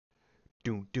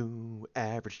Doom doom,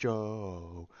 average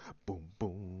Joe. Boom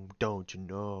boom, don't you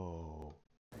know?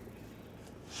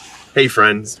 Hey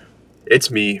friends, it's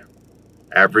me,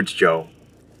 Average Joe.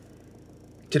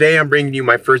 Today I'm bringing you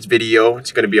my first video.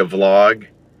 It's going to be a vlog.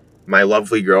 My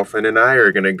lovely girlfriend and I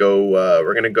are going to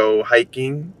go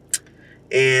hiking.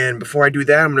 And before I do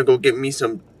that, I'm going to go get me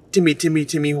some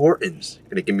Timmy Hortons.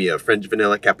 Going to give me a French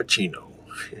vanilla cappuccino.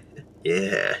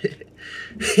 Yeah.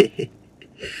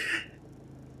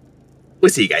 We'll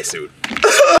see you guys soon.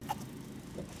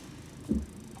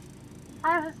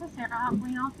 Hi, this is Sarah. How can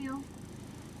we help you?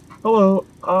 Hello,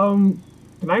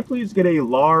 can I please get a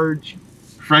large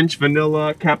French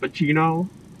vanilla cappuccino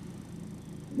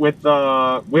with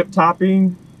whipped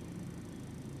topping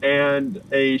and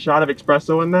a shot of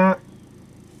espresso in that?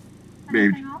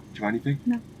 Babe, Anything else? do you want anything?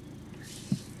 No.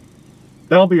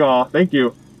 That'll be all. Thank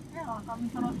you. You're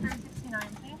welcome. Total $369,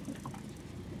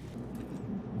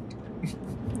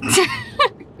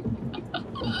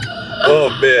 Oh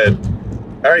man.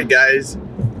 Alright guys.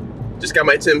 Just got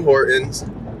my Tim Hortons.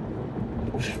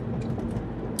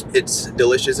 It's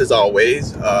delicious as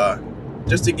always.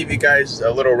 Just to give you guys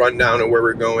a little rundown of where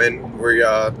we're going. We're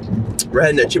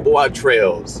heading to Chippewa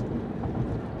Trails.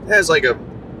 It has like a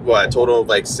total of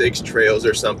like 6 trails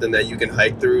or something that you can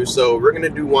hike through. So we're gonna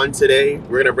do one today.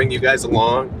 We're gonna bring you guys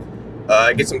along.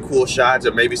 Get some cool shots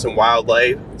of maybe some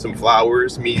wildlife, some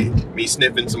flowers, me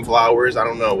sniffing some flowers. I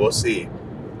don't know, we'll see.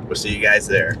 We'll see you guys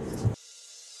there.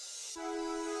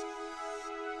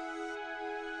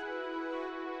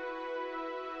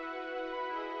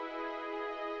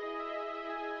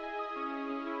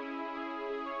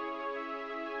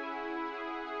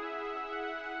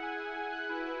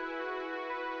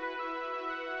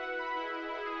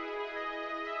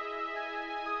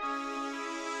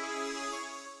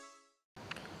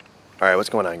 Alright, what's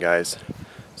going on guys?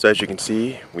 So as you can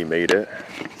see, we made it.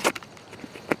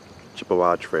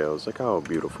 Chippewa Trails, look how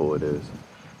beautiful it is.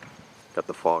 Got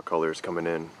the fall colors coming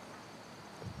in.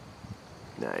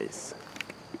 Nice.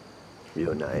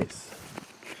 Real nice.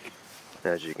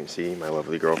 As you can see, my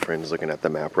lovely girlfriend is looking at the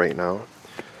map right now.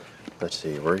 Let's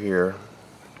see, we're here.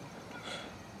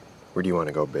 Where do you want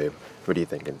to go, babe? What are you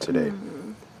thinking today?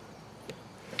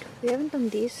 We haven't done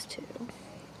these two.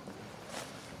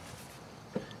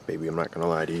 Baby, I'm not gonna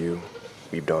lie to you.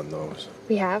 We've done those.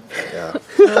 We have? Yeah.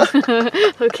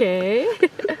 Okay.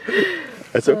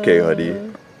 That's okay,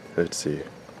 honey. Let's see.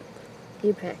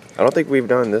 You pick. I don't think we've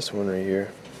done this one right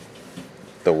here.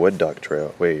 The Wood Duck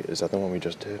Trail. Wait, is that the one we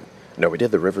just did? No, we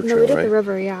did the river trail, No, we did right? the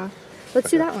river, yeah.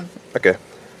 Let's do that one. Okay.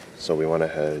 So we want to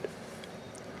head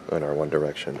in our one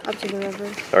direction. Up to the river.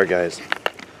 Alright guys.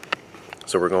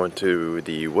 So we're going to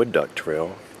the Wood Duck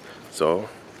Trail. So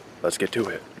let's get to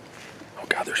it. Oh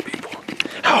god, there's people.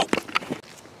 Help!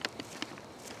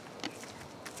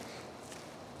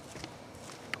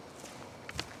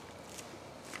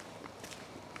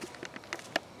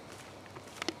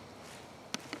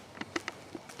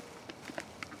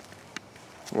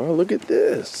 Well, look at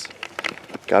this.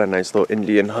 Got a nice little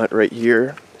Indian hut right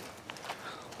here.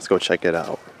 Let's go check it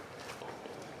out.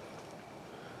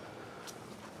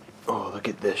 Oh, look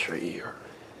at this right here.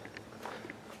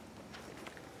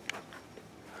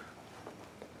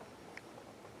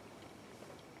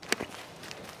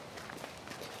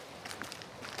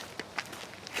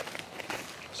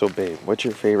 So babe, what's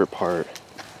your favorite part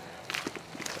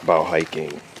about hiking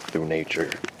through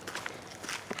nature?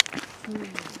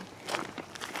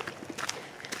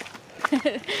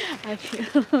 I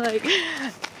feel like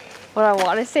what I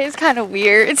want to say is kind of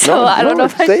weird, so I don't know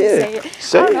if I should say it.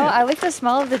 Say I don't know. it. I like the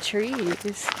smell of the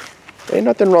trees. Ain't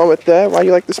nothing wrong with that. Why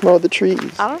you like the smell of the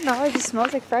trees? I don't know. It just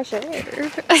smells like fresh air. It's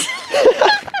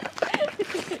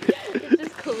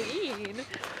just clean.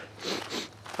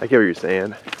 I get what you're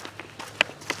saying.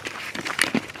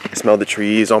 I smell the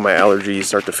trees, all my allergies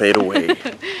start to fade away.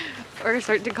 Or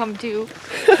start to come to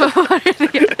one or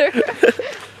the other.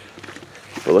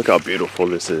 But look how beautiful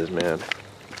this is, man.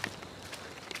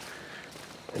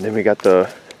 And then we got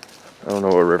the, I don't know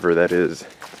what river that is.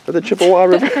 Or the Chippewa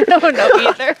River. I don't know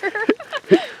either.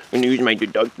 I'm gonna use my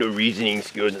deductive reasoning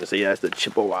skills and say yeah, it's the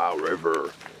Chippewa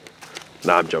River.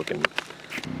 Nah, I'm joking.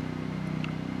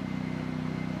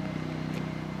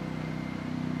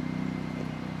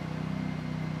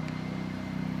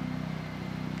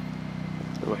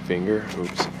 My finger,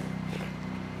 oops.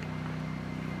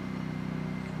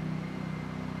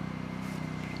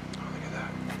 Oh, look at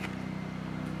that.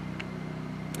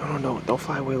 No, don't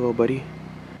fly away, little buddy.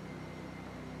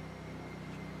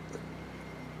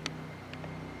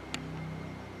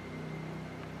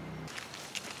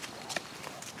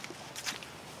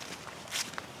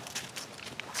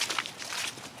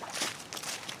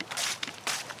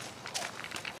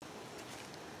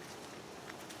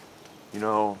 You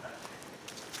know,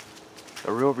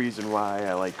 the real reason why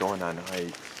I like going on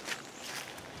hikes,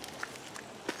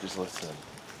 just listen.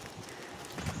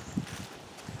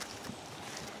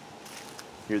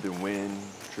 Hear the wind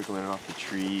trickling off the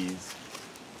trees,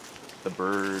 the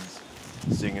birds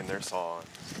singing their songs.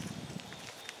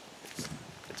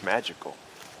 It's magical.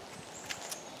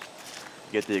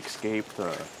 You get to escape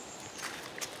the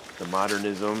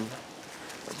modernism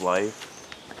of life,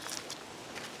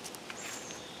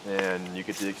 and you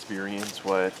get to experience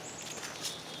what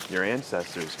your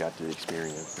ancestors got to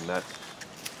experience, and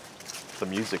that's the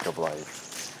music of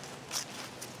life.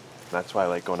 That's why I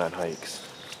like going on hikes.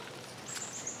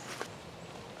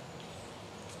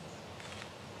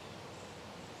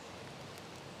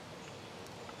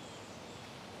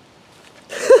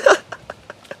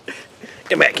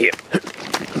 Get back here.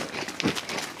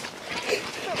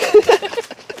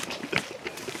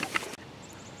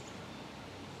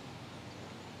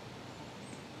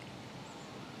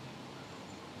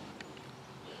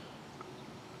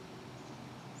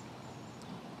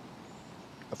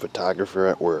 A photographer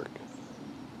at work.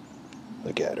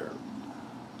 Look at her.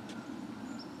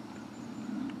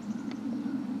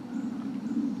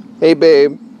 Hey,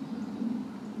 babe.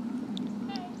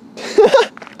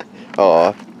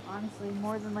 Aw. Honestly,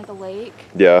 more than like a lake.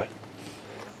 Yeah.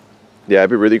 Yeah, it'd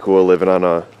be really cool living on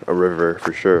a river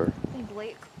for sure. I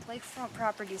think lakefront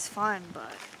property is fun,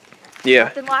 but Yeah.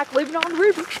 nothing like living on the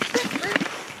river.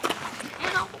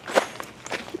 You know.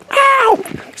 Ow!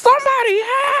 Somebody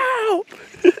help!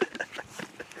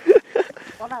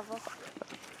 Whatever.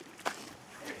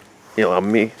 You love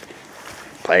me?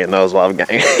 Playing those love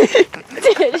games.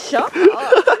 Shut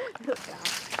up.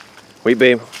 Wait,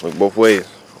 babe. Look both ways.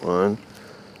 1,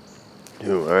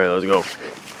 2. Alright, let's go.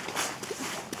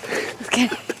 Okay.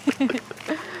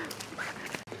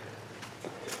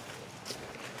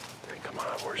 Come on,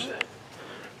 where's it?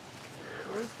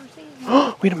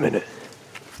 Oh, wait a minute.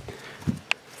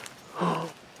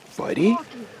 Buddy?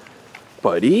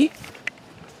 Buddy?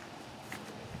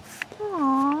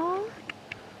 Aww.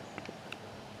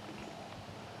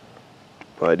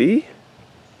 Buddy?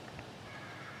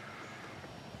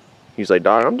 He's like,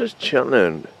 dog, I'm just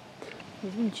chilling.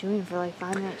 He's been chewing for like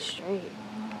 5 minutes straight.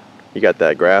 You got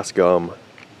that grass gum.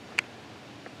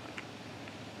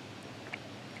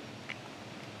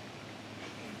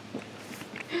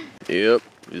 Yep,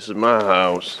 this is my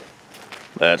house.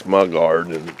 That's my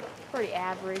garden. Pretty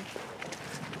average.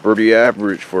 Pretty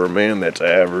average for a man that's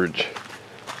average.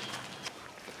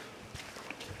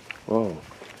 Whoa,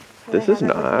 this is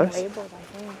nice. Labeled,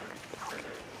 I think.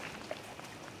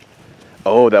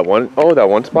 Oh, that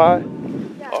one spot?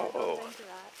 Yeah, Oh. into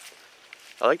that.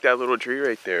 I like that little tree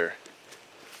right there.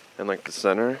 And like the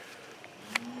center.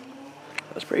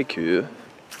 That's pretty cool.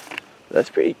 That's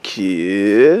pretty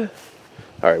cool.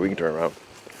 Alright, we can turn around.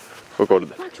 We'll go to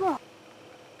the... What's wrong?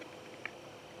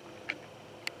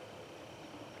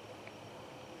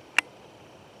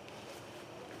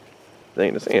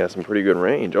 Dang, this thing has some pretty good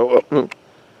range. Oh, oh.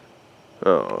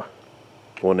 Oh.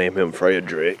 We'll name him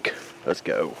Frederick. Let's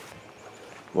go.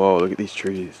 Whoa, look at these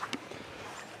trees.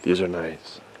 These are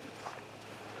nice.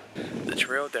 The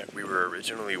trail that we were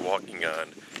originally walking on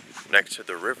next to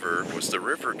the river was the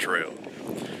river trail.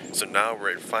 So now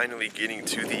we're finally getting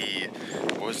to the,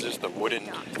 what was this, the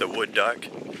wood duck.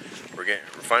 We're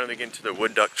finally getting to the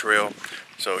wood duck trail.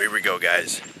 So here we go,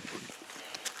 guys.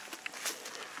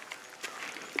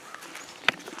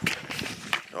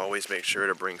 Always make sure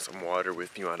to bring some water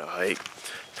with you on a hike.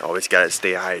 Always gotta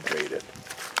stay hydrated.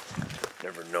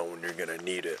 Never know when you're gonna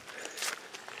need it.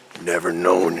 Never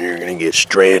know when you're gonna get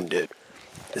stranded.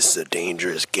 This is a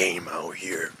dangerous game out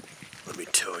here. Let me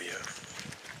tell you.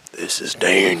 This is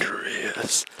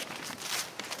dangerous.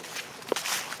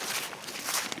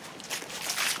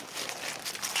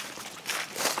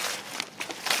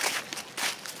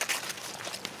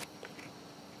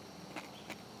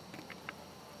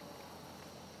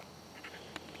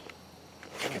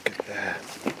 Look at that.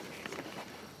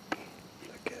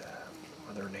 Look at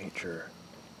Mother Nature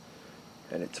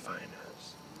at its finest.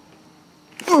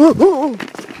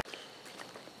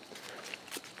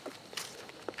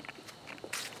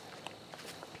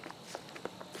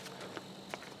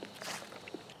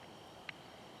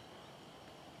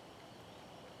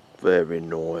 Very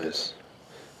nice.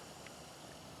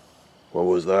 What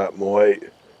was that, mate?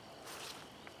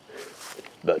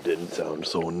 That didn't sound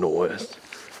so nice.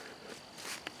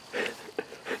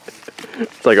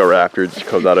 It's like a raptor just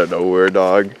comes out of nowhere,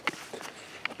 dog.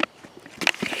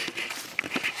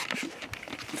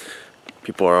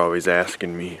 People are always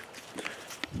asking me,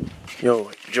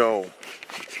 yo, Joe,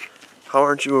 how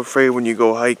aren't you afraid when you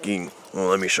go hiking? Well,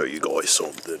 let me show you guys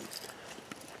something.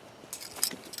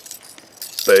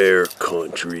 Bear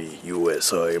Country,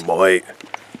 USA, mate.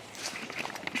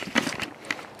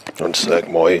 One sec,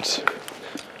 mate.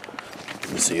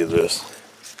 You see this?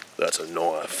 That's a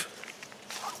knife.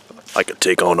 I could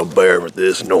take on a bear with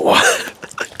this knife.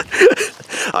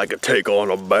 I could take on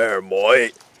a bear,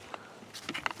 mate.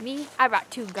 Me, I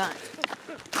brought 2 guns.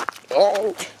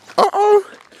 Oh, uh-oh.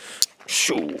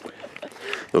 Shoot.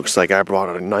 Looks like I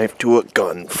brought a knife to a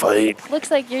gunfight.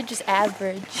 Looks like you're just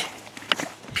average.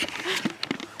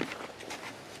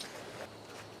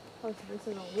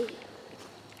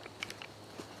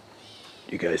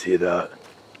 You guys hear that?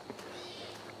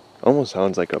 Almost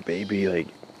sounds like a baby, like,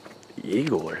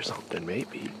 eagle or something,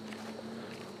 maybe.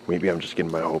 Maybe I'm just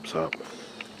getting my hopes up.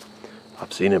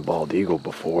 I've seen a bald eagle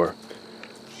before.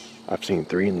 I've seen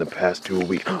 3 in the past 2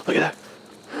 weeks. Look at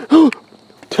that!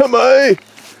 Timmy!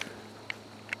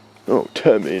 Oh,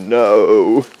 Timmy,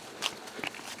 no!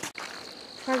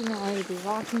 Pregnant lady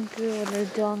walking through in the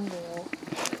jungle.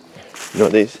 You know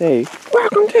what they say?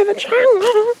 Welcome to the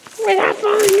jungle without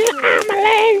falling your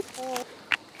family.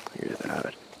 Hear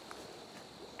that?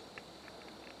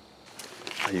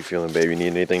 How you feeling, baby? Need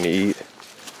anything to eat?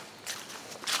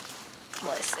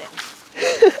 Listen,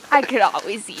 I could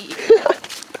always eat.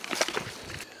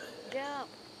 Jump.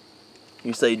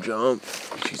 You say jump?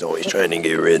 She's always trying to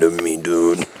get rid of me,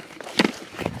 dude.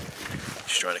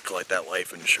 She's trying to collect that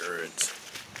life insurance.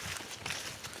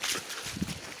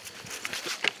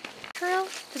 Trail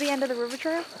to the end of the river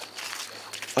trail?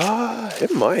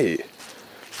 It might.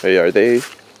 Hey, are they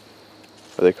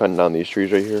cutting down these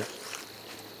trees right here?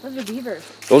 Those are beavers.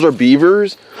 Those are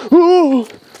beavers? Oh!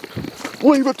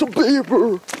 Leave it to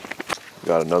beaver!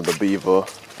 Got another beaver.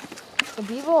 A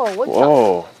beaver or a woodchuck?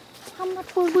 Whoa. How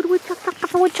much would woodchuck?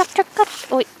 Oh,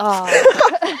 wait.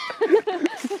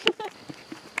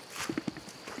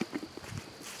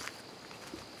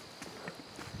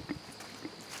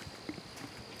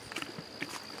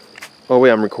 Oh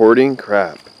wait, I'm recording?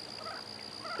 Crap.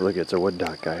 Look, it's a wood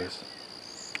duck, guys.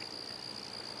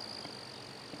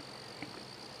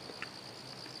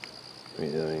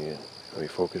 Let me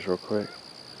focus real quick.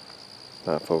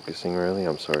 Not focusing really,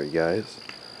 I'm sorry guys.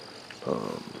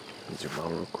 Zoom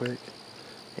out real quick.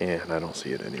 And I don't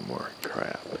see it anymore.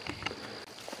 Crap.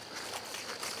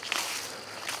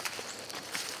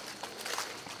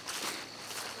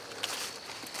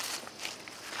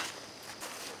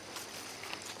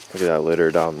 Look at that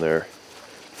litter down there.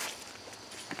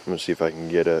 I'm gonna see if I can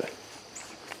get it.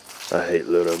 I hate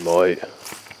litter, mate.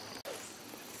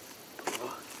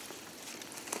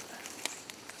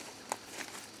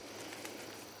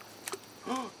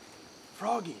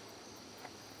 Froggy!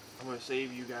 I'm gonna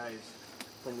save you guys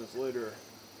from this litter.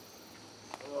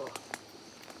 Oh.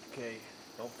 Okay,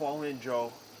 don't fall in,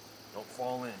 Joe. Don't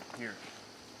fall in. Here.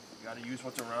 You gotta use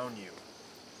what's around you.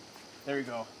 There you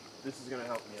go. This is gonna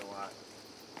help me a lot.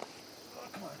 Oh,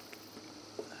 come on.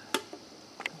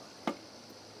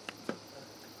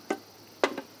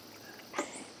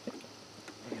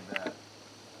 Look at that.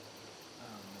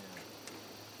 Oh man.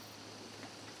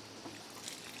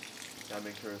 Gotta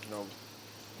make sure there's no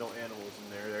animals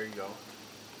in there. There you go.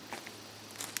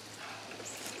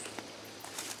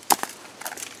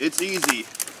 It's easy,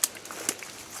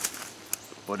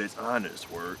 but it's honest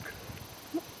work.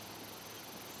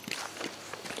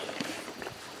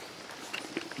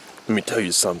 Let me tell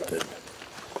you something.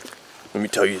 Let me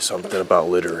tell you something about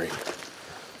littering.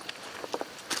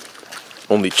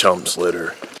 Only chumps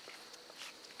litter.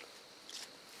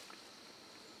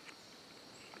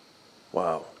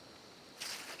 Wow.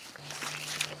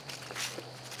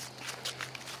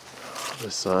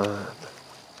 The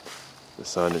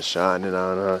sun is shining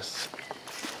on us.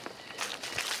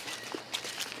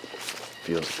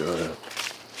 Feels good.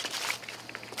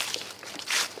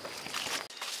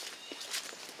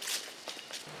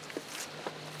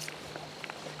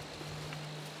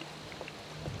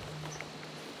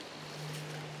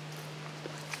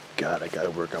 God, I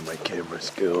gotta work on my camera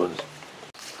skills.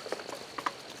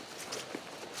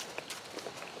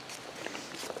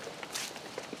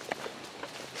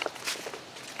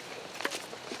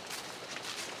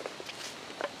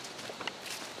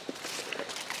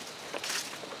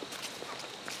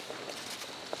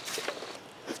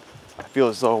 I feel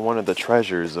as though one of the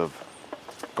treasures of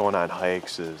going on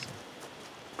hikes is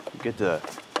you get to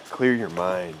clear your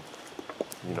mind,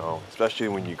 you know, especially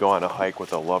when you go on a hike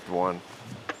with a loved one.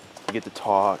 You get to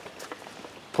talk.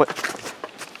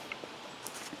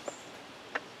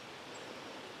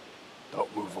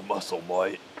 Don't move a muscle,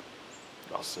 mate.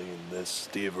 I'll see you in this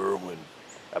Steve Irwin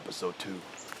episode 2.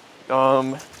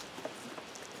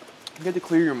 you get to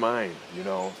clear your mind, you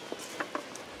know.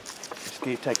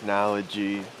 Escape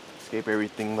technology, escape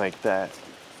everything like that.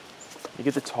 You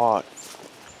get to talk,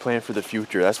 plan for the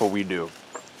future. That's what we do.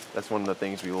 That's one of the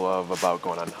things we love about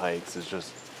going on hikes, is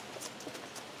just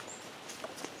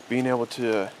being able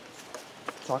to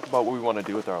talk about what we want to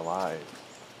do with our lives.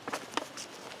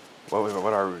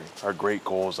 What our great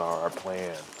goals are, our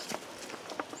plans.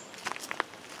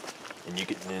 And you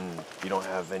don't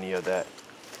have any of that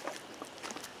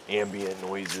ambient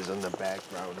noises in the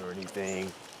background or anything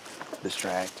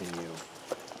distracting you,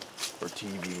 or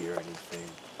TV or anything.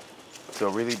 So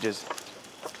it really just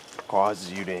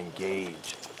causes you to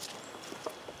engage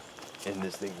in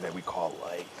this thing that we call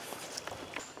life.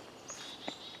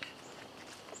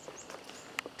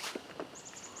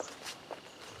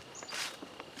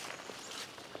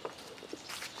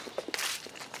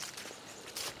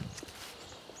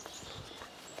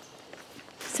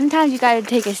 Sometimes you gotta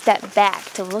take a step back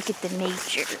to look at the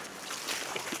nature.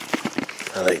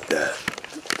 I like that.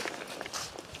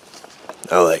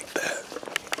 I like that.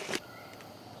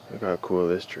 Look how cool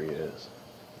this tree is.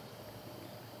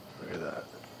 Look at that.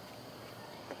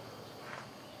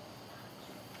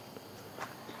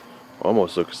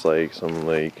 Almost looks like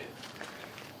some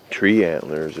tree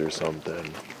antlers or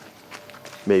something.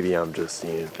 Maybe I'm just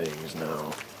seeing things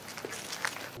now.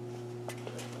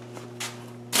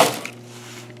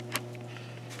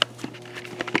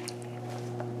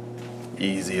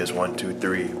 Easy as 1, 2,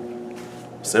 3.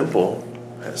 Simple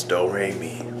as do, re,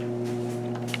 mi.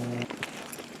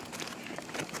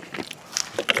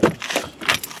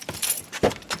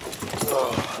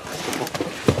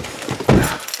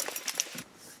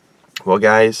 Well,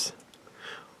 guys,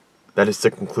 that is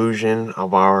the conclusion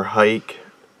of our hike.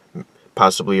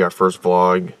 Possibly our first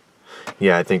vlog.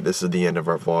 Yeah, I think this is the end of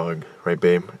our vlog. Right,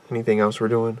 babe? Anything else we're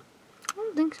doing? I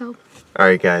don't think so.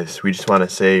 Alright, guys, we just want to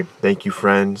say thank you,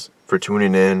 friends, for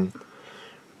tuning in.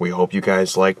 We hope you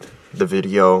guys liked the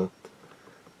video.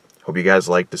 Hope you guys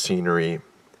liked the scenery.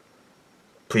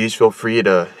 Please feel free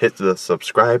to hit the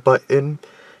subscribe button.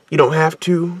 You don't have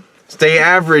to. Stay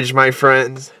average, my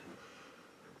friends.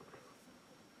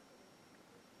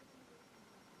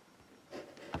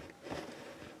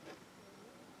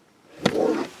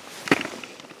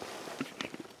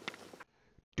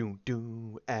 Doom,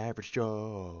 doom, average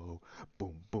Joe.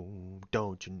 Boom, boom,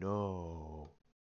 don't you know?